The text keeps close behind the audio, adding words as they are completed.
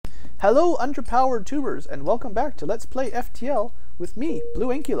Hello underpowered tubers, and welcome back to Let's Play FTL with me,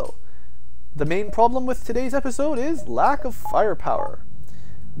 BlueAnkylo. The main problem with today's episode is lack of firepower.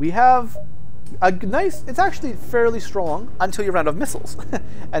 We have a nice, it's actually fairly strong until you run out of missiles.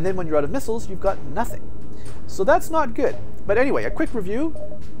 And then when you're out of missiles, you've got nothing. So that's not good. But anyway, a quick review,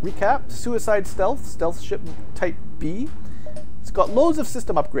 recap, Suicide Stealth ship type B. It's got loads of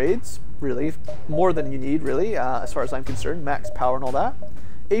system upgrades, really, more than you need, really, as far as I'm concerned, max power and all that.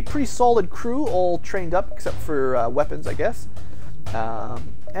 A pretty solid crew, all trained up, except for weapons, I guess.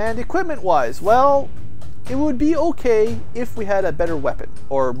 And equipment-wise, well, it would be okay if we had a better weapon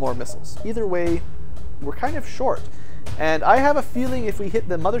or more missiles. Either way, we're kind of short. And I have a feeling if we hit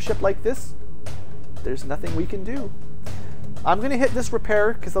the mothership like this, there's nothing we can do. I'm going to hit this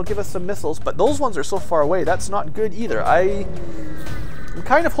repair because they'll give us some missiles, but those ones are so far away, that's not good either. I'm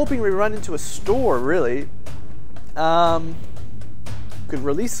kind of hoping we run into a store, really. We could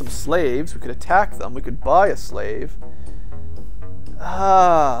release some slaves, we could attack them, we could buy a slave.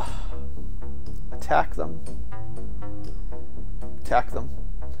 Attack them. Attack them.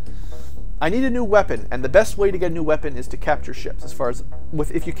 I need a new weapon, and the best way to get a new weapon is to capture ships. As far as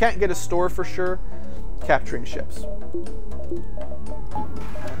if you can't get a store for sure, capturing ships.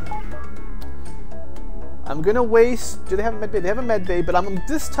 I'm gonna waste. Do they have a med bay? They have a med bay, but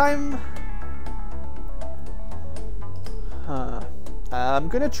this time. I'm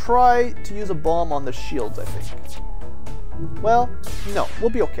gonna try to use a bomb on the shields, I think. Well, no, we'll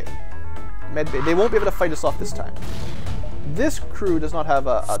be okay. Med bay. They won't be able to fight us off this time. This crew does not have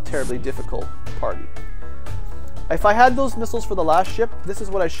a terribly difficult party. If I had those missiles for the last ship, this is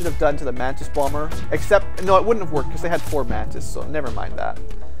what I should have done to the Mantis bomber. Except, no, it wouldn't have worked because they had 4 Mantis, so never mind that.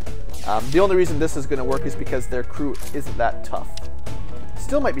 The only reason this is going to work is because their crew isn't that tough.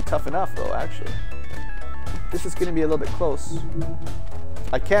 Still might be tough enough, though, actually. This is going to be a little bit close.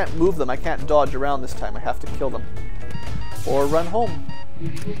 I can't move them. I can't dodge around this time. I have to kill them. Or run home.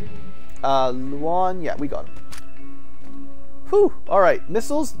 Luan, yeah, we got him. Whew, alright,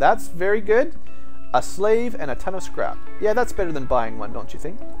 missiles, that's very good. A slave and a ton of scrap. Yeah, that's better than buying one, don't you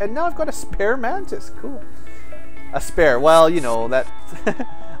think? And now I've got a spare Mantis, cool. A spare, well, you know, that...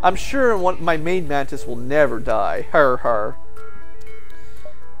 I'm sure my main Mantis will never die, har har.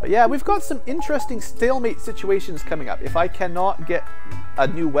 But yeah, we've got some interesting stalemate situations coming up. If I cannot get a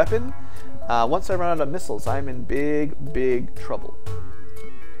new weapon, once I run out of missiles, I'm in big trouble.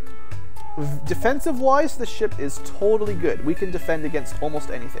 Defensive-wise, the ship is totally good. We can defend against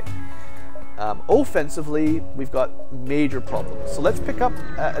almost anything. Offensively, we've got major problems. So let's pick up,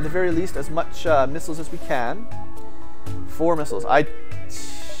 at the very least, as much missiles as we can. 4 missiles.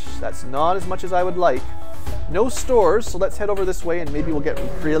 That's not as much as I would like. No stores, so let's head over this way and maybe we'll get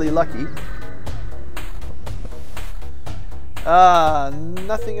really lucky.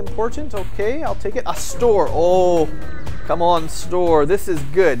 Nothing important. Okay, I'll take it. A store. Oh, come on, store. This is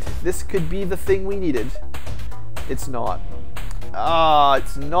good. This could be the thing we needed. It's not.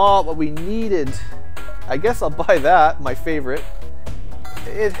 It's not what we needed. I guess I'll buy that, my favorite.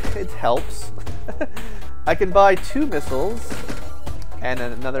 It helps. I can buy 2 missiles and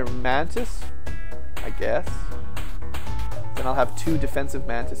another Mantis, I guess. Then I'll have 2 defensive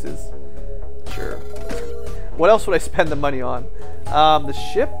Mantises. Sure. What else would I spend the money on? The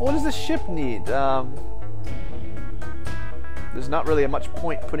ship? What does the ship need? There's not really much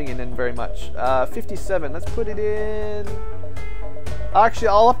point putting it in very much. 57, let's put it in... Actually,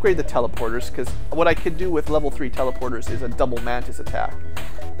 I'll upgrade the teleporters, because what I could do with level 3 teleporters is a double Mantis attack.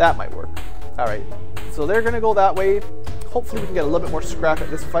 That might work. Alright, so they're going to go that way. Hopefully we can get a little bit more scrap at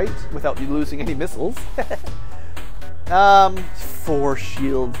this fight without losing any missiles. 4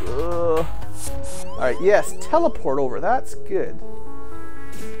 shields. Alright, yes, teleport over. That's good.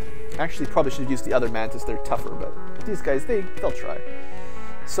 Actually, probably should have used the other Mantis. They're tougher, but these guys, they'll try.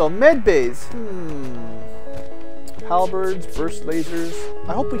 So, med bays. Halberds, burst lasers.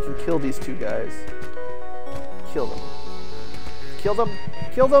 I hope we can kill these 2 guys. Kill them. Kill them.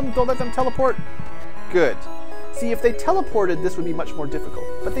 Kill them. Don't let them teleport. Good. See, if they teleported, this would be much more difficult.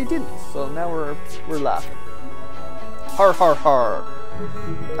 But they didn't, so now we're laughing. Har har har.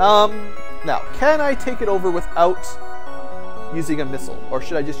 Now, can I take it over without using a missile? Or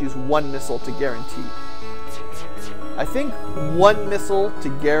should I just use 1 missile to guarantee? I think 1 missile to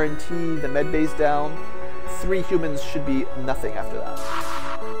guarantee the med bays down. 3 humans should be nothing after that.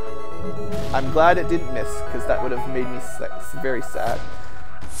 I'm glad it didn't miss, because that would have made me very sad.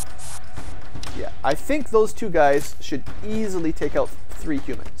 Yeah, I think those 2 guys should easily take out 3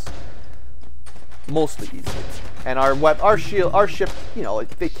 humans. Mostly easily. And our ship, you know,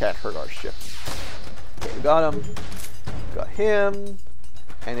 they can't hurt our ship. Okay, we got him. Got him.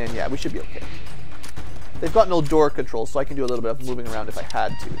 And then, yeah, we should be okay. They've got no door control, so I can do a little bit of moving around if I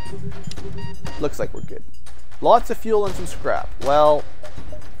had to. Looks like we're good. Lots of fuel and some scrap. Well,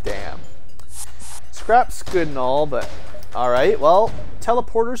 damn. Scrap's good and all, but... Alright, well,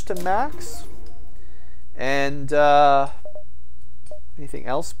 teleporters to max. And, anything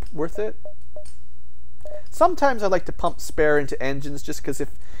else worth it? Sometimes I like to pump spare into engines just because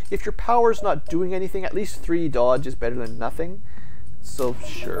if your power's not doing anything, at least 3 dodge is better than nothing. So,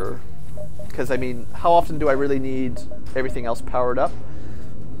 sure. Because, I mean, how often do I really need everything else powered up?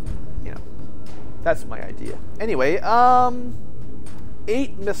 You know, that's my idea. Anyway,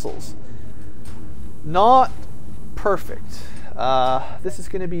 8 missiles. Not perfect. This is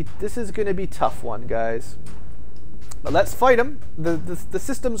gonna be tough one, guys. But let's fight them. The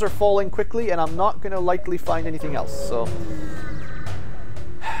systems are falling quickly, and I'm not gonna likely find anything else. So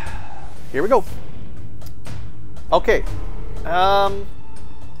here we go. Okay.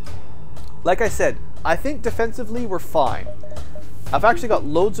 Like I said, I think defensively we're fine. I've actually got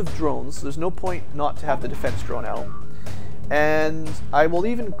loads of drones. So there's no point not to have the defense drone out. And I will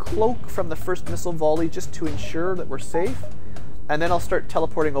even cloak from the first missile volley just to ensure that we're safe. And then I'll start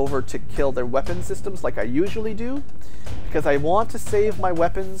teleporting over to kill their weapon systems like I usually do. Because I want to save my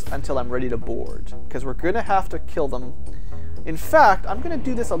weapons until I'm ready to board. Because we're going to have to kill them. In fact, I'm going to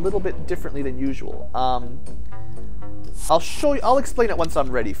do this a little bit differently than usual. I'll explain it once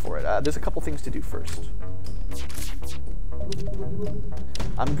I'm ready for it. There's a couple things to do first.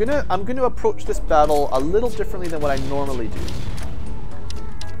 I'm gonna approach this battle a little differently than what I normally do.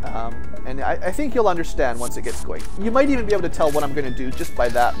 And I think you'll understand once it gets going. You might even be able to tell what I'm gonna do just by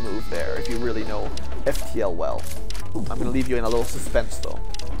that move there, if you really know FTL well. I'm gonna leave you in a little suspense though.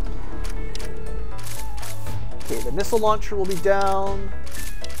 Okay, the missile launcher will be down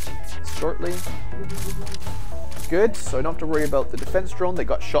shortly. Good, so I don't have to worry about the defense drone that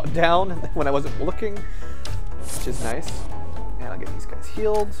got shot down when I wasn't looking, which is nice. And I'll get these guys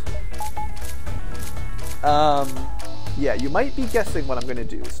healed. Yeah, you might be guessing what I'm going to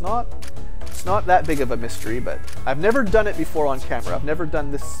do. It's not that big of a mystery, but I've never done it before on camera. I've never done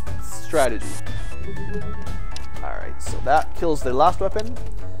this strategy. Alright, so that kills their last weapon.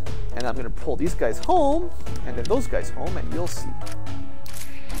 And I'm going to pull these guys home, and then those guys home, and you'll see.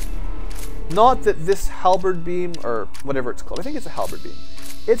 Not that this halberd beam, or whatever it's called, I think it's a halberd beam.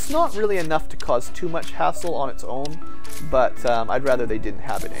 It's not really enough to cause too much hassle on its own, but I'd rather they didn't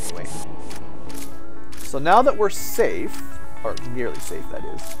have it anyway. So now that we're safe, or nearly safe that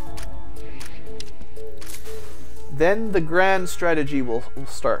is, then the grand strategy will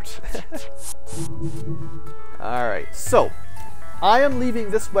start. Alright, so I am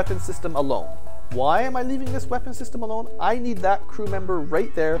leaving this weapon system alone. Why am I leaving this weapon system alone? I need that crew member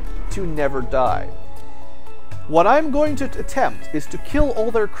right there to never die. What I'm going to attempt is to kill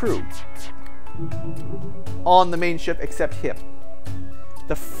all their crew on the main ship except him.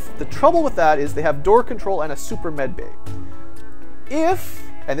 The trouble with that is they have door control and a super med bay. If,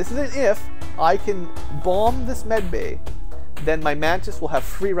 and this is an if, I can bomb this med bay, then my Mantis will have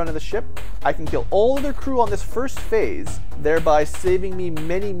free run of the ship. I can kill all of their crew on this first phase, thereby saving me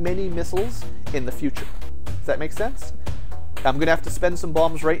many, many missiles in the future. Does that make sense? I'm going to have to spend some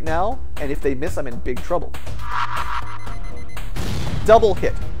bombs right now, and if they miss, I'm in big trouble. Double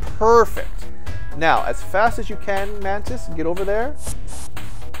hit. Perfect. Now, as fast as you can, Mantis, get over there.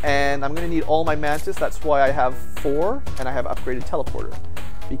 And I'm going to need all my Mantis. That's why I have 4, and I have upgraded teleporter.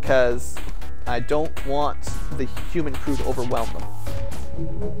 Because I don't want the human crew to overwhelm them.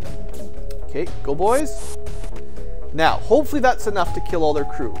 Okay, go boys. Now, hopefully that's enough to kill all their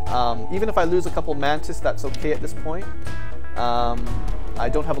crew. Even if I lose a couple Mantis, that's okay at this point. I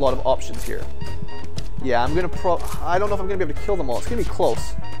don't have a lot of options here. Yeah, I don't know if I'm going to be able to kill them all. It's going to be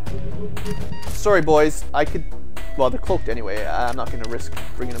close. Sorry, boys. I could... Well, they're cloaked anyway. I'm not going to risk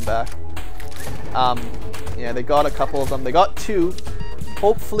bringing them back. Yeah, they got a couple of them. They got 2.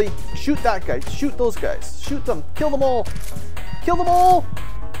 Hopefully... Shoot that guy. Shoot those guys. Shoot them. Kill them all. Kill them all!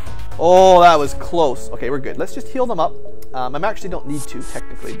 Oh, that was close. Okay, we're good. Let's just heal them up. I actually don't need to,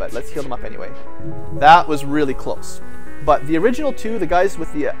 technically, but let's heal them up anyway. That was really close. But the original 2, the guys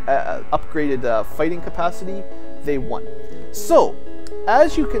with the upgraded fighting capacity, they won. So,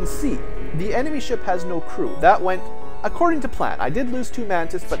 as you can see, the enemy ship has no crew. That went according to plan. I did lose 2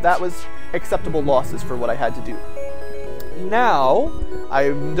 Mantis, but that was acceptable losses for what I had to do. Now, I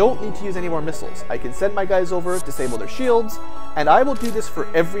don't need to use any more missiles. I can send my guys over, disable their shields, and I will do this for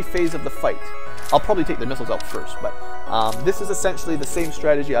every phase of the fight. I'll probably take the missiles out first, but this is essentially the same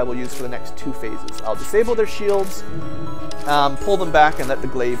strategy I will use for the next 2 phases. I'll disable their shields, pull them back, and let the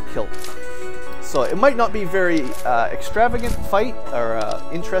glaive kill them. So it might not be very extravagant fight or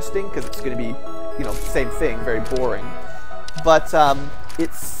interesting, because it's going to be, you know, same thing, very boring. But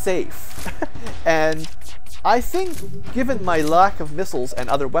it's safe. And I think, given my lack of missiles and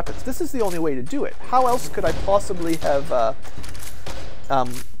other weapons, this is the only way to do it. How else could I possibly have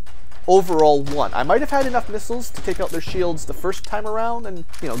overall won? I might have had enough missiles to take out their shields the first time around and,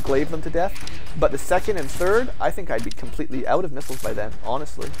 you know, glaive them to death. But the second and third, I think I'd be completely out of missiles by then,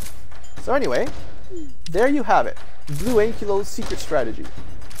 honestly. So anyway, there you have it. BlueAnkylo's secret strategy.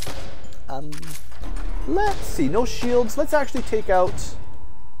 Let's see, no shields. Let's actually take out...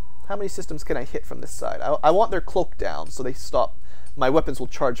 How many systems can I hit from this side? I want their cloak down so they stop. My weapons will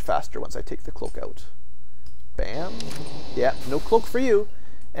charge faster once I take the cloak out. Bam. Yeah, no cloak for you.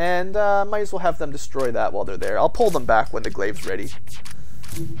 And might as well have them destroy that while they're there. I'll pull them back when the glaive's ready.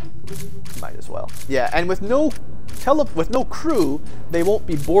 Might as well. Yeah, and with no crew, they won't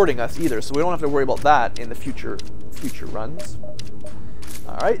be boarding us either, so we don't have to worry about that in the future runs.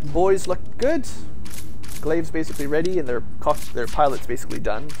 Alright, boys look good. Glaive's basically ready, and their pilot's basically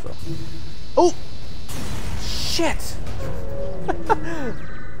done. So, oh, shit!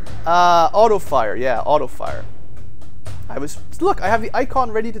 Auto fire, yeah, auto fire. Look, I have the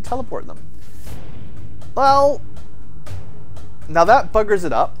icon ready to teleport them. Well, now that buggers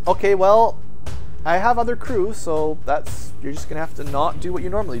it up. Okay, well, I have other crew, so you're just gonna have to not do what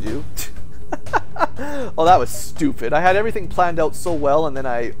you normally do. Oh, that was stupid. I had everything planned out so well, and then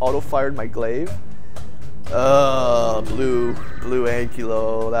I auto-fired my glaive.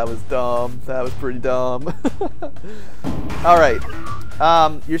 BlueAnkylo. That was dumb. That was pretty dumb. Alright.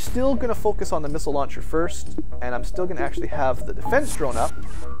 You're still going to focus on the missile launcher first, and I'm still going to actually have the defense drone up,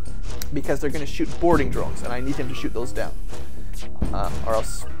 because they're going to shoot boarding drones, and I need him to shoot those down. Or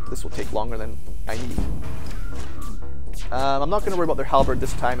else this will take longer than I need. I'm not going to worry about their halberd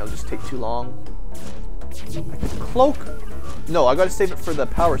this time. It'll just take too long. I can cloak. No, I got to save it for the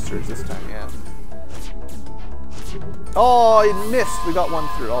power surge this time, yeah. Oh, it missed. We got one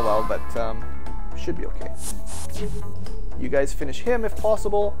through. Oh well, but should be okay. You guys finish him if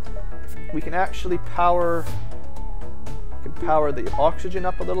possible. We can actually power the oxygen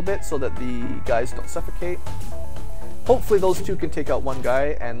up a little bit so that the guys don't suffocate. Hopefully those two can take out one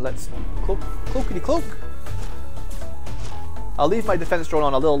guy, and let's cloakity cloak. I'll leave my defense drone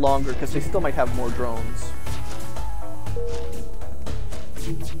on a little longer because they still might have more drones.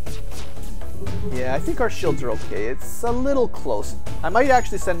 Yeah, I think our shields are okay. It's a little close. I might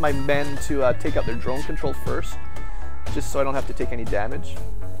actually send my men to take out their drone control first, just so I don't have to take any damage.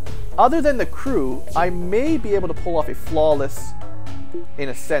 Other than the crew, I may be able to pull off a flawless, in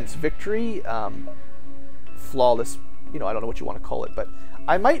a sense, victory. Flawless, you know, I don't know what you want to call it, but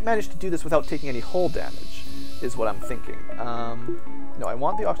I might manage to do this without taking any hull damage, is what I'm thinking. No, I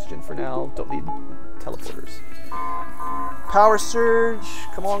want the oxygen for now. Don't need teleporters. Power surge.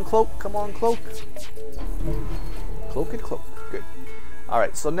 Come on, cloak. Come on, cloak. Cloak and cloak. Good.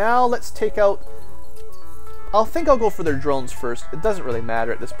 Alright, so now let's take out... I'll go for their drones first. It doesn't really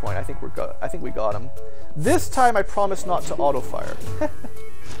matter at this point. I think we got them. This time I promise not to auto fire.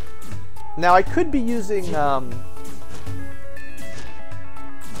 Now I could be using are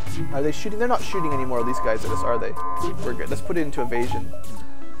they shooting? They're not shooting any more of these guys at us, are they? We're good. Let's put it into evasion.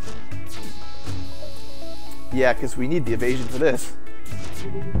 Yeah, because we need the evasion for this.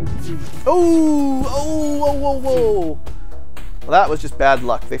 Oh! Oh! Whoa! Whoa! Whoa! Well, that was just bad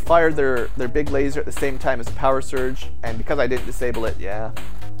luck. They fired their big laser at the same time as the power surge, and because I didn't disable it, yeah.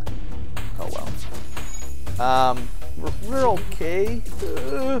 Oh well. We're okay.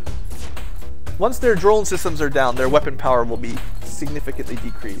 Once their drone systems are down, their weapon power will be significantly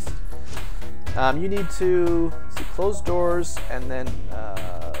decreased. You need to close doors and then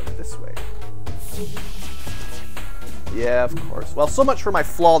this way. Yeah, of course. Well, so much for my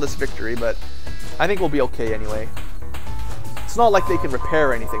flawless victory, but I think we'll be okay anyway. It's not like they can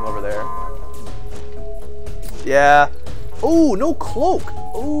repair anything over there. Yeah. Oh, no cloak.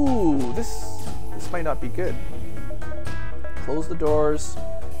 Oh, this might not be good. Close the doors.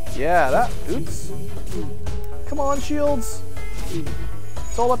 Yeah, oops. Come on, shields.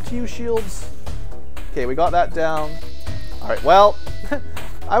 It's all up to you, shields. Okay, we got that down. All right, well,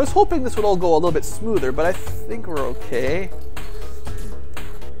 I was hoping this would all go a little bit smoother, but I think we're okay.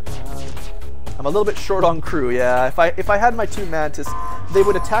 I'm a little bit short on crew, yeah. If I had my two Mantis, they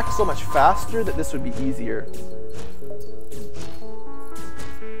would attack so much faster that this would be easier.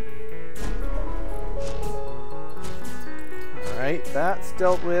 Alright, that's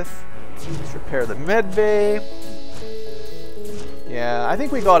dealt with. Let's repair the med bay. Yeah, I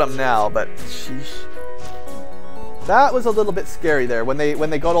think we got him now, but sheesh. That was a little bit scary there. When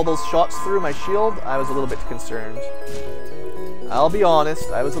they got all those shots through my shield, I was a little bit concerned. I'll be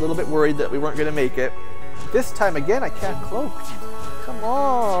honest, I was a little bit worried that we weren't going to make it. This time again, I can't cloak. Come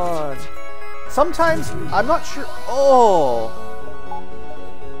on. Sometimes, I'm not sure. Oh.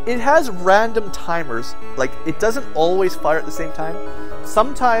 It has random timers. Like, it doesn't always fire at the same time.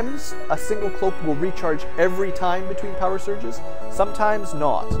 Sometimes a single cloak will recharge every time between power surges. Sometimes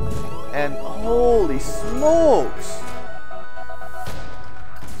not. And holy smokes.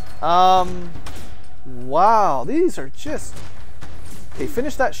 Wow, these are just... Okay,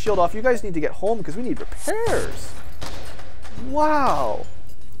 finish that shield off. You guys need to get home because we need repairs. Wow.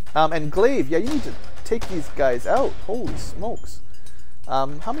 And Glaive, yeah, you need to take these guys out. Holy smokes.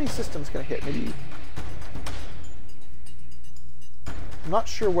 How many systems can I hit? Maybe... I'm not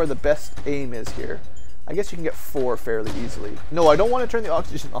sure where the best aim is here. I guess you can get 4 fairly easily. No, I don't want to turn the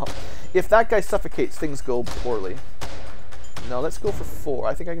oxygen off. If that guy suffocates, things go poorly. No, let's go for 4.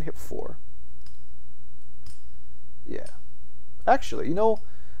 I think I can hit 4. Yeah. Actually, you know,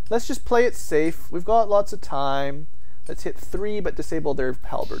 let's just play it safe. We've got lots of time. Let's hit 3, but disable their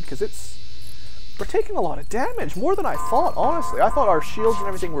halberd, because we're taking a lot of damage, more than I thought, honestly. I thought our shields and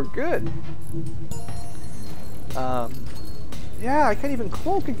everything were good. Yeah, I can't even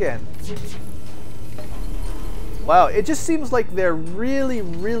cloak again. Wow, it just seems like they're really,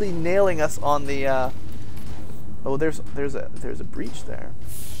 really nailing us on the. Oh, there's a breach there.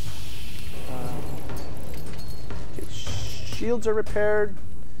 Okay, shields are repaired.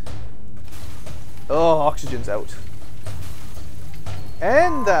 Oh, oxygen's out.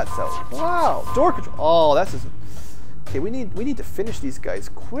 And that's out. Wow, door control. Oh, that's just... Okay, we need to finish these guys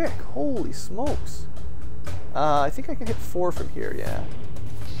quick. Holy smokes. I think I can hit 4 from here. Yeah.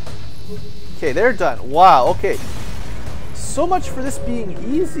 Okay, they're done. Wow. Okay. So much for this being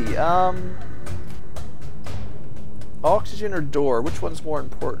easy. Oxygen or door? Which one's more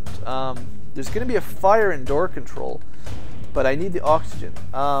important? There's going to be a fire in door control, but I need the oxygen.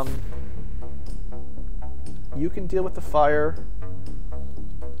 You can deal with the fire.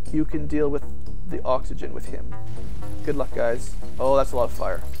 You can deal with the oxygen with him. Good luck, guys. Oh, that's a lot of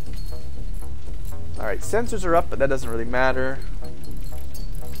fire. Alright, sensors are up, but that doesn't really matter.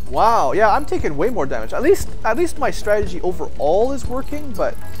 Wow, yeah, I'm taking way more damage. At least my strategy overall is working,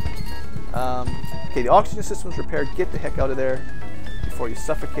 but... okay, the oxygen system's repaired. Get the heck out of there before you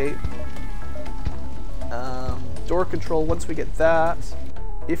suffocate. Door control, once we get that,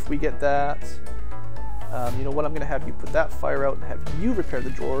 if we get that, you know what, I'm going to have you put that fire out and have you repair the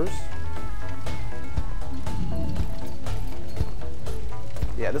drawers.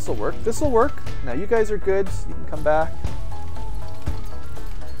 Yeah, this will work. This will work. Now you guys are good, so you can come back.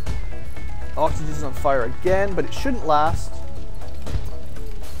 Oxygen's on fire again, but it shouldn't last.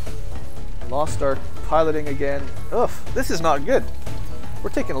 Lost our piloting again. Ugh, this is not good. We're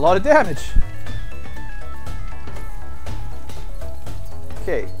taking a lot of damage.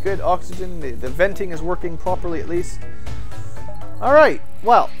 Okay, good oxygen. The venting is working properly at least. Alright,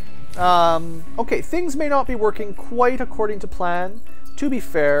 well. Okay, things may not be working quite according to plan. To be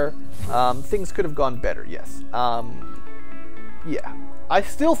fair, things could have gone better, yes. Yeah. I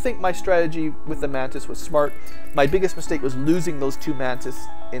still think my strategy with the Mantis was smart. My biggest mistake was losing those 2 Mantis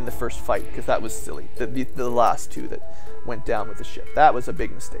in the first fight, because that was silly. The last 2 that went down with the ship. That was a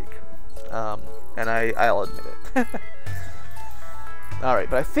big mistake. And I'll admit it.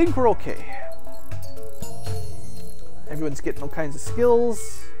 Alright, but I think we're okay. Everyone's getting all kinds of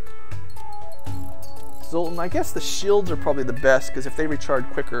skills. Zoltan, I guess the shields are probably the best, because if they recharge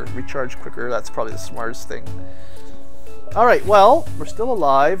quicker, that's probably the smartest thing. Alright, well, we're still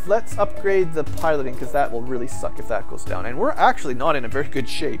alive. Let's upgrade the piloting, because that will really suck if that goes down. And we're actually not in a very good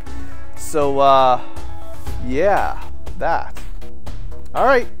shape. So, yeah, that.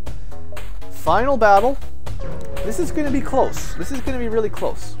 Alright, final battle. This is going to be close. This is going to be really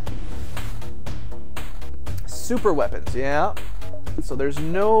close. Super weapons, yeah. So there's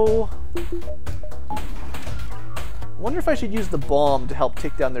no... I wonder if I should use the bomb to help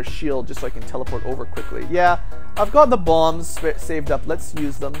take down their shield just so I can teleport over quickly. Yeah, I've got the bombs saved up. Let's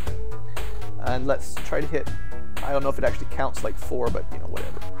use them. And let's try to hit... I don't know if it actually counts like 4, but, you know,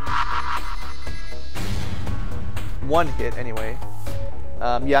 whatever. 1 hit, anyway.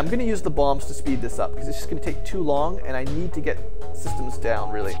 Yeah, I'm going to use the bombs to speed this up, because it's just going to take too long, and I need to get systems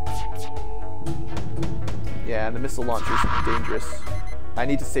down, really. Yeah, and the missile launcher is dangerous. I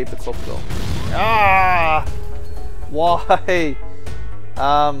need to save the cloak, though. Ah! Why?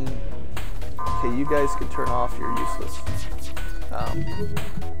 Okay, you guys can turn off. You're useless.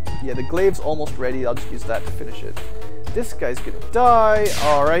 Yeah, the glaive's almost ready. I'll just use that to finish it. This guy's gonna die.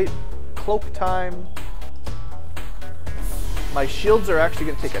 Alright. Cloak time. My shields are actually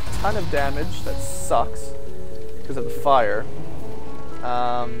going to take a ton of damage. That sucks because of the fire.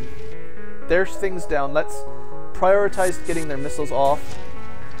 There's things down. Let's prioritize getting their missiles off.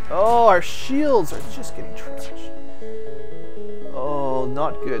 Oh, our shields are just getting trashed. Oh,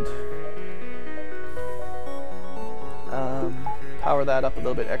 not good. Power that up a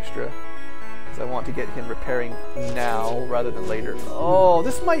little bit extra because I want to get him repairing now rather than later. Oh,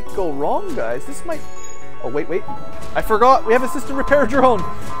 this might go wrong, guys. This might... Oh, wait. I forgot. We have a system repair drone.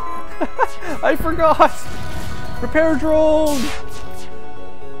 I forgot. Repair drone.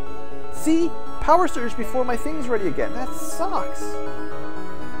 See? Power surge before my thing's ready again. That sucks.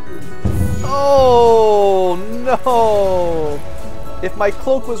 Oh, no. If my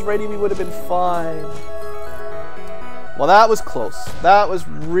cloak was ready, we would have been fine. Well, that was close. That was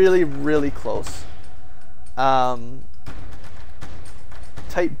really, really close. Type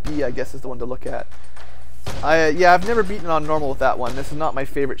B, I guess, is the one to look at. Yeah, I've never beaten on normal with that one. This is not my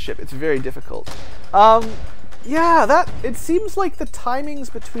favorite ship. It's very difficult. Yeah, it seems like the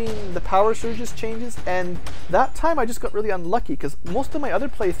timings between the power surges changes, and that time I just got really unlucky because most of my other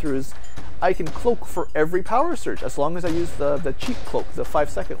playthroughs I can cloak for every power surge as long as I use the cheap cloak, the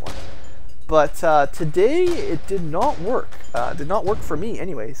 5-second one. But today it did not work. Did not work for me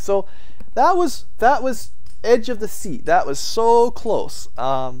anyway. So that was edge of the seat. That was so close.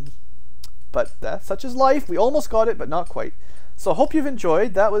 But that's such is life. We almost got it, but not quite. So hope you've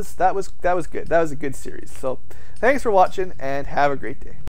enjoyed. That was good. That was a good series. So thanks for watching and have a great day.